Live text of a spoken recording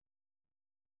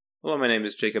Hello, my name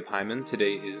is Jacob Hyman.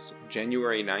 Today is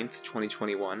January 9th,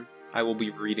 2021. I will be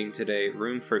reading today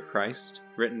Room for Christ,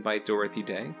 written by Dorothy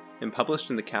Day, and published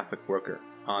in the Catholic Worker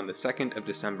on the 2nd of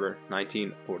December,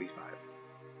 1945.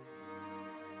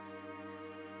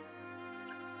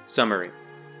 Summary.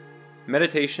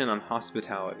 Meditation on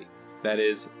hospitality, that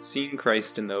is, seeing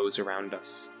Christ in those around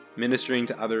us, ministering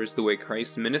to others the way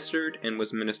Christ ministered and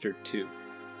was ministered to,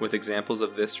 with examples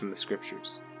of this from the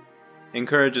Scriptures.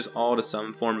 Encourages all to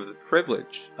some form of the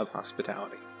privilege of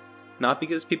hospitality, not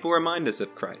because people remind us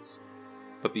of Christ,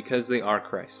 but because they are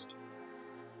Christ.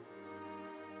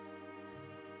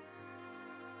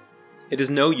 It is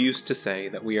no use to say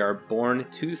that we are born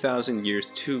 2,000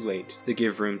 years too late to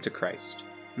give room to Christ,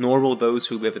 nor will those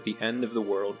who live at the end of the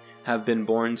world have been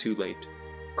born too late.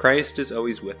 Christ is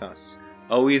always with us,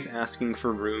 always asking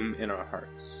for room in our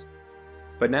hearts.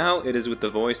 But now it is with the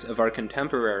voice of our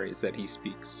contemporaries that he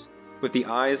speaks, with the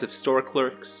eyes of store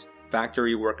clerks,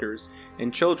 factory workers,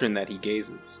 and children that he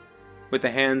gazes, with the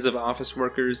hands of office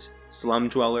workers, slum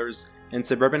dwellers, and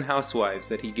suburban housewives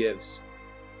that he gives.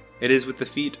 It is with the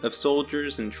feet of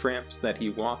soldiers and tramps that he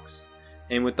walks,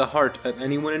 and with the heart of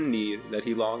anyone in need that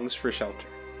he longs for shelter.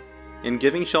 And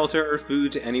giving shelter or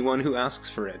food to anyone who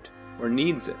asks for it, or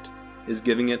needs it, is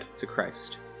giving it to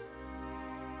Christ.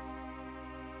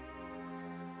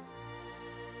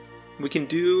 We can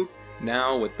do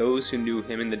now what those who knew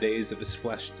him in the days of his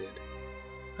flesh did.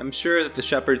 I'm sure that the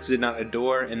shepherds did not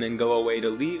adore and then go away to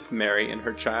leave Mary and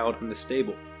her child in the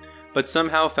stable, but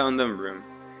somehow found them room,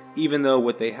 even though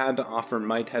what they had to offer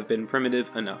might have been primitive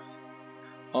enough.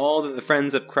 All that the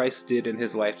friends of Christ did in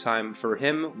his lifetime for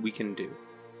him we can do.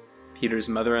 Peter's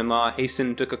mother-in-law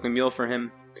hastened to cook a meal for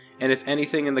him, and if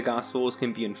anything in the Gospels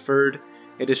can be inferred,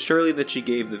 it is surely that she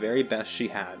gave the very best she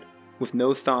had, with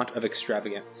no thought of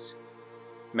extravagance.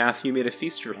 Matthew made a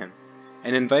feast for him,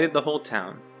 and invited the whole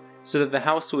town, so that the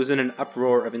house was in an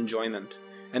uproar of enjoyment,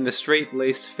 and the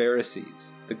straight-laced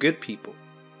Pharisees, the good people,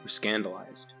 were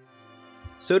scandalized.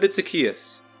 So did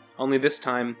Zacchaeus, only this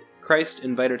time Christ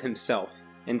invited himself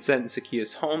and sent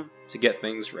Zacchaeus home to get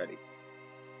things ready.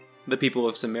 The people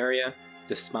of Samaria,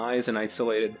 despised and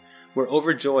isolated, were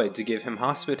overjoyed to give him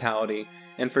hospitality,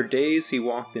 and for days he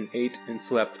walked and ate and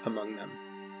slept among them.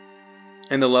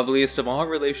 And the loveliest of all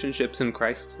relationships in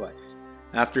Christ's life,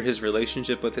 after his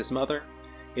relationship with his mother,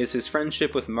 is his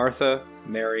friendship with Martha,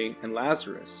 Mary, and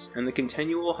Lazarus, and the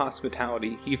continual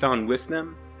hospitality he found with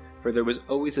them, for there was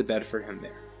always a bed for him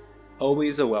there,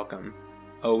 always a welcome,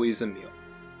 always a meal.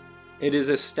 It is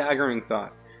a staggering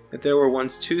thought that there were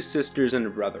once two sisters and a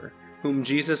brother, whom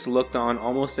Jesus looked on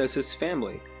almost as his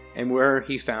family, and where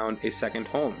he found a second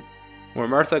home, where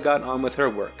Martha got on with her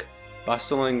work,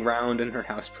 bustling round in her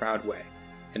house-proud way,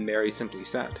 and Mary simply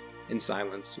sat in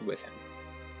silence with him.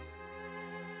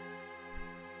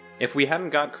 If we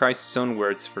hadn't got Christ's own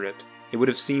words for it, it would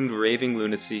have seemed raving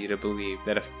lunacy to believe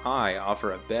that if I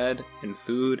offer a bed and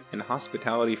food and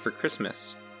hospitality for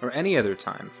Christmas, or any other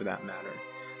time for that matter,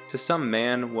 to some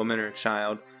man, woman, or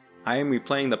child, I am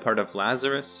replaying the part of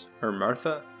Lazarus, or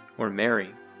Martha, or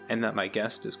Mary, and that my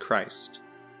guest is Christ.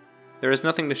 There is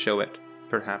nothing to show it,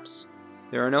 perhaps.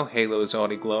 There are no halos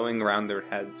already glowing around their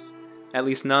heads, at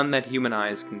least none that human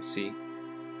eyes can see.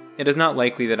 It is not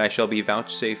likely that I shall be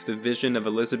vouchsafed the vision of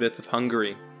Elizabeth of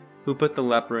Hungary, who put the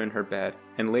leper in her bed,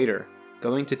 and later,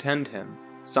 going to tend him,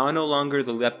 saw no longer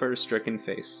the leper-stricken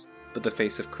face, but the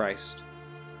face of Christ.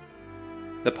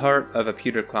 The part of a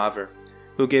Peter Claver,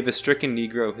 who gave a stricken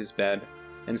Negro his bed,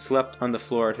 and slept on the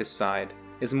floor at his side,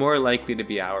 is more likely to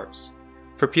be ours,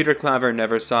 for Peter Claver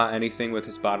never saw anything with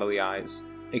his bodily eyes,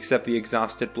 except the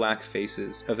exhausted black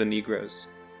faces of the Negroes.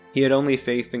 He had only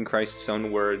faith in Christ's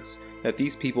own words that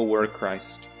these people were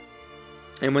Christ.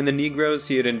 And when the Negroes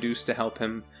he had induced to help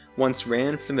him once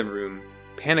ran from the room,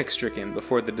 panic-stricken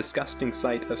before the disgusting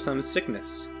sight of some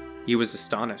sickness, he was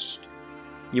astonished.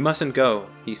 "You mustn't go,"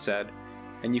 he said,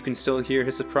 and you can still hear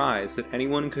his surprise that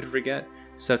anyone could forget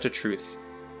such a truth.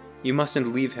 "You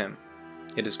mustn't leave him.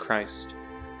 It is Christ."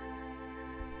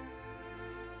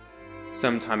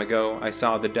 Some time ago, I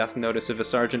saw the death notice of a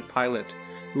sergeant pilot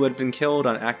who had been killed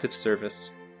on active service.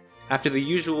 After the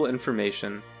usual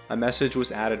information, a message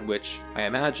was added which, I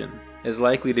imagine, is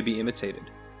likely to be imitated.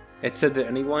 It said that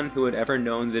anyone who had ever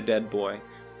known the dead boy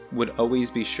would always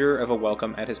be sure of a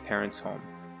welcome at his parents' home.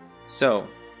 So,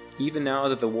 even now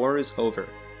that the war is over,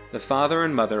 the father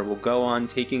and mother will go on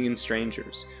taking in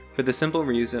strangers, for the simple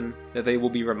reason that they will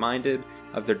be reminded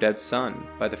of their dead son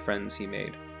by the friends he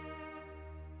made.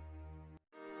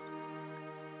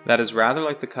 That is rather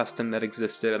like the custom that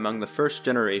existed among the first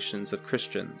generations of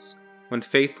Christians, when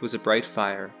faith was a bright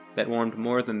fire that warmed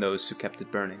more than those who kept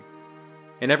it burning.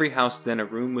 In every house then a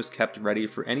room was kept ready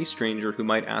for any stranger who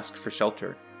might ask for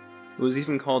shelter. It was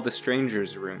even called the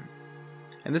stranger's room.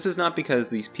 And this is not because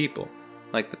these people,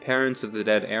 like the parents of the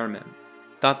dead airmen,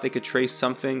 thought they could trace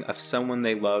something of someone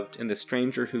they loved in the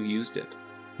stranger who used it,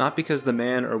 not because the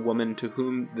man or woman to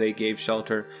whom they gave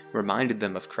shelter reminded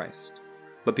them of Christ,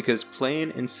 but because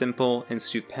plain and simple and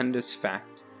stupendous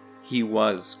fact, he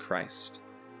was Christ.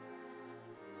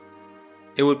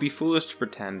 It would be foolish to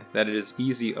pretend that it is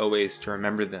easy always to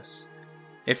remember this.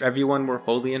 If everyone were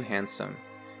holy and handsome,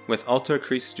 with alter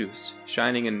Christus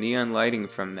shining in neon lighting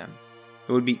from them,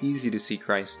 it would be easy to see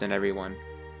Christ in everyone.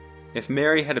 If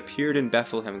Mary had appeared in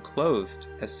Bethlehem clothed,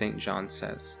 as St. John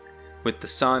says, with the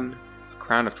sun, a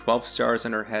crown of 12 stars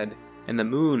on her head, and the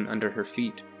moon under her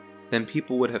feet, then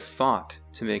people would have fought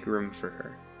to make room for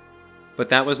her. But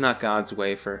that was not God's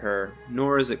way for her,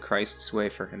 nor is it Christ's way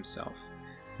for himself,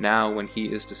 now when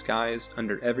he is disguised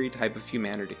under every type of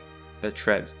humanity that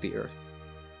treads the earth.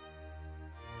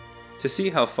 To see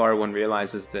how far one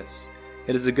realizes this,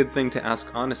 it is a good thing to ask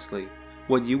honestly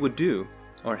what you would do,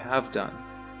 or have done,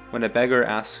 when a beggar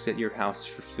asked at your house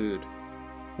for food.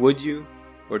 Would you,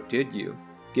 or did you,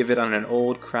 give it on an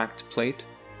old cracked plate,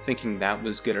 thinking that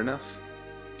was good enough?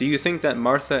 Do you think that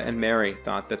Martha and Mary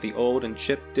thought that the old and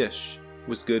chipped dish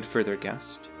was good for their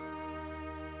guest?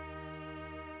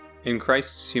 In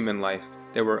Christ's human life,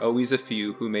 there were always a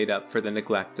few who made up for the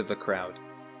neglect of the crowd.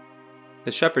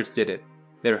 The shepherds did it.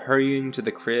 Their hurrying to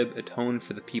the crib atoned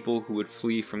for the people who would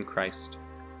flee from Christ.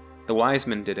 The wise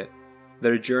men did it.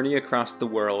 Their journey across the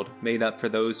world made up for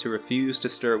those who refused to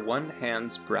stir one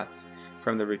hand's breadth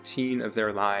from the routine of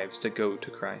their lives to go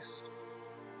to Christ.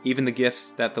 Even the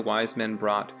gifts that the wise men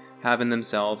brought have in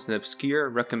themselves an obscure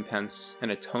recompense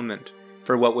and atonement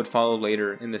for what would follow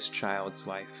later in this child's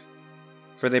life.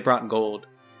 For they brought gold,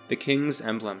 the king's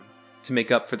emblem, to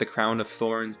make up for the crown of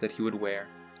thorns that he would wear.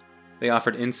 They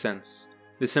offered incense,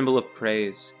 the symbol of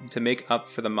praise, to make up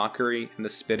for the mockery and the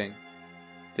spitting.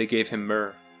 They gave him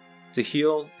myrrh, to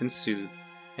heal and soothe,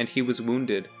 and he was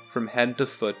wounded from head to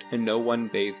foot, and no one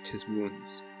bathed his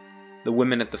wounds. The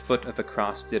women at the foot of the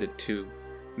cross did it too,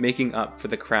 making up for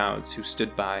the crowds who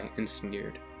stood by and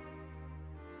sneered.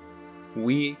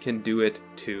 We can do it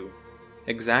too,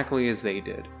 exactly as they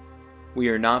did. We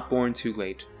are not born too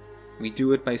late. We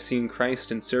do it by seeing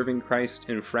Christ and serving Christ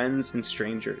in friends and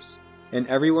strangers, and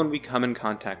everyone we come in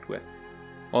contact with.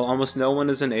 While almost no one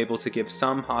is unable to give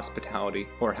some hospitality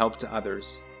or help to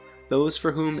others, those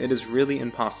for whom it is really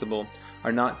impossible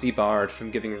are not debarred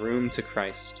from giving room to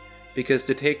Christ, because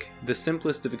to take the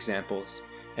simplest of examples,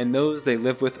 and those they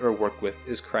live with or work with,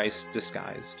 is Christ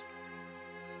disguised.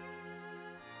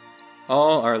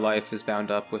 All our life is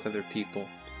bound up with other people.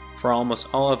 For almost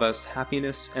all of us,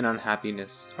 happiness and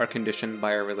unhappiness are conditioned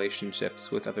by our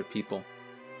relationships with other people.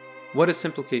 What a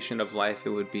simplification of life it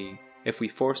would be if we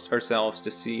forced ourselves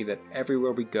to see that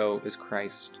everywhere we go is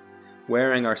Christ,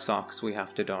 wearing our socks we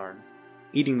have to darn,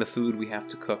 eating the food we have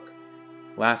to cook,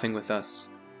 laughing with us,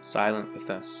 silent with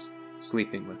us,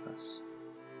 sleeping with us.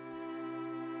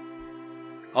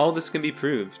 All this can be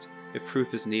proved, if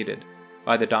proof is needed,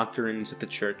 by the doctrines of the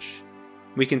Church.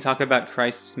 We can talk about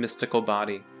Christ's mystical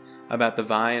body, about the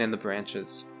vine and the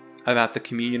branches, about the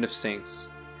communion of saints,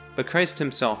 but Christ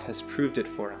himself has proved it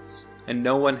for us, and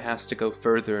no one has to go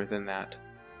further than that,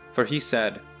 for he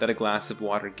said that a glass of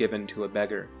water given to a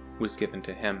beggar was given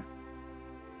to him.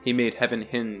 He made heaven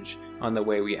hinge on the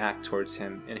way we act towards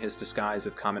him in his disguise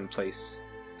of commonplace,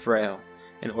 frail,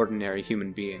 and ordinary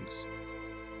human beings.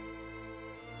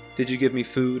 Did you give me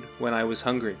food when I was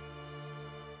hungry?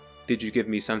 Did you give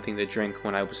me something to drink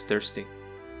when I was thirsty?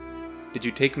 Did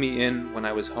you take me in when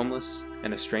I was homeless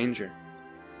and a stranger?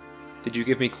 Did you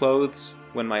give me clothes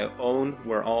when my own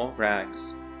were all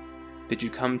rags? Did you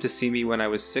come to see me when I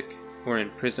was sick, or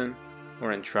in prison,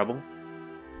 or in trouble?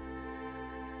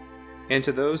 And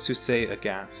to those who say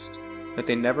aghast that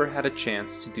they never had a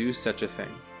chance to do such a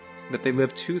thing, that they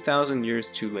lived 2,000 years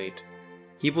too late,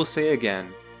 he will say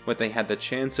again what they had the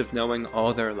chance of knowing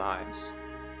all their lives,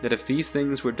 that if these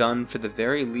things were done for the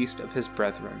very least of his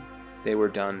brethren, they were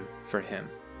done for him.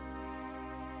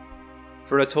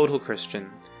 For a total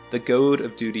Christian, the goad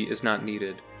of duty is not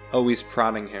needed, always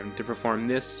prodding him to perform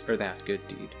this or that good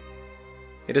deed.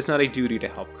 It is not a duty to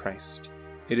help Christ.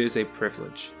 It is a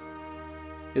privilege.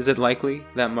 Is it likely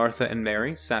that Martha and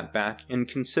Mary sat back and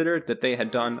considered that they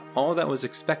had done all that was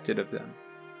expected of them?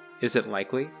 Is it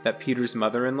likely that Peter's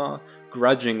mother-in-law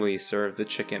grudgingly served the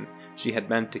chicken she had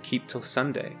meant to keep till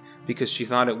Sunday because she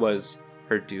thought it was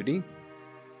her duty?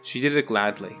 She did it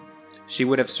gladly. She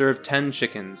would have served 10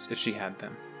 chickens if she had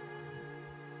them.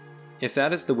 If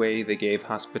that is the way they gave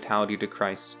hospitality to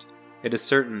Christ, it is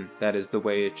certain that is the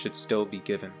way it should still be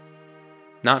given.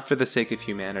 Not for the sake of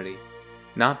humanity,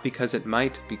 not because it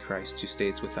might be Christ who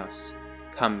stays with us,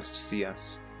 comes to see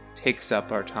us, takes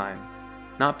up our time,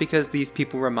 not because these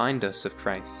people remind us of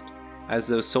Christ, as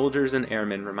those soldiers and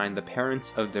airmen remind the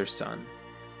parents of their son,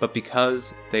 but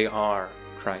because they are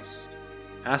Christ,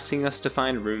 asking us to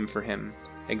find room for him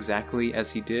exactly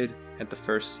as he did at the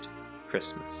first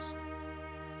Christmas.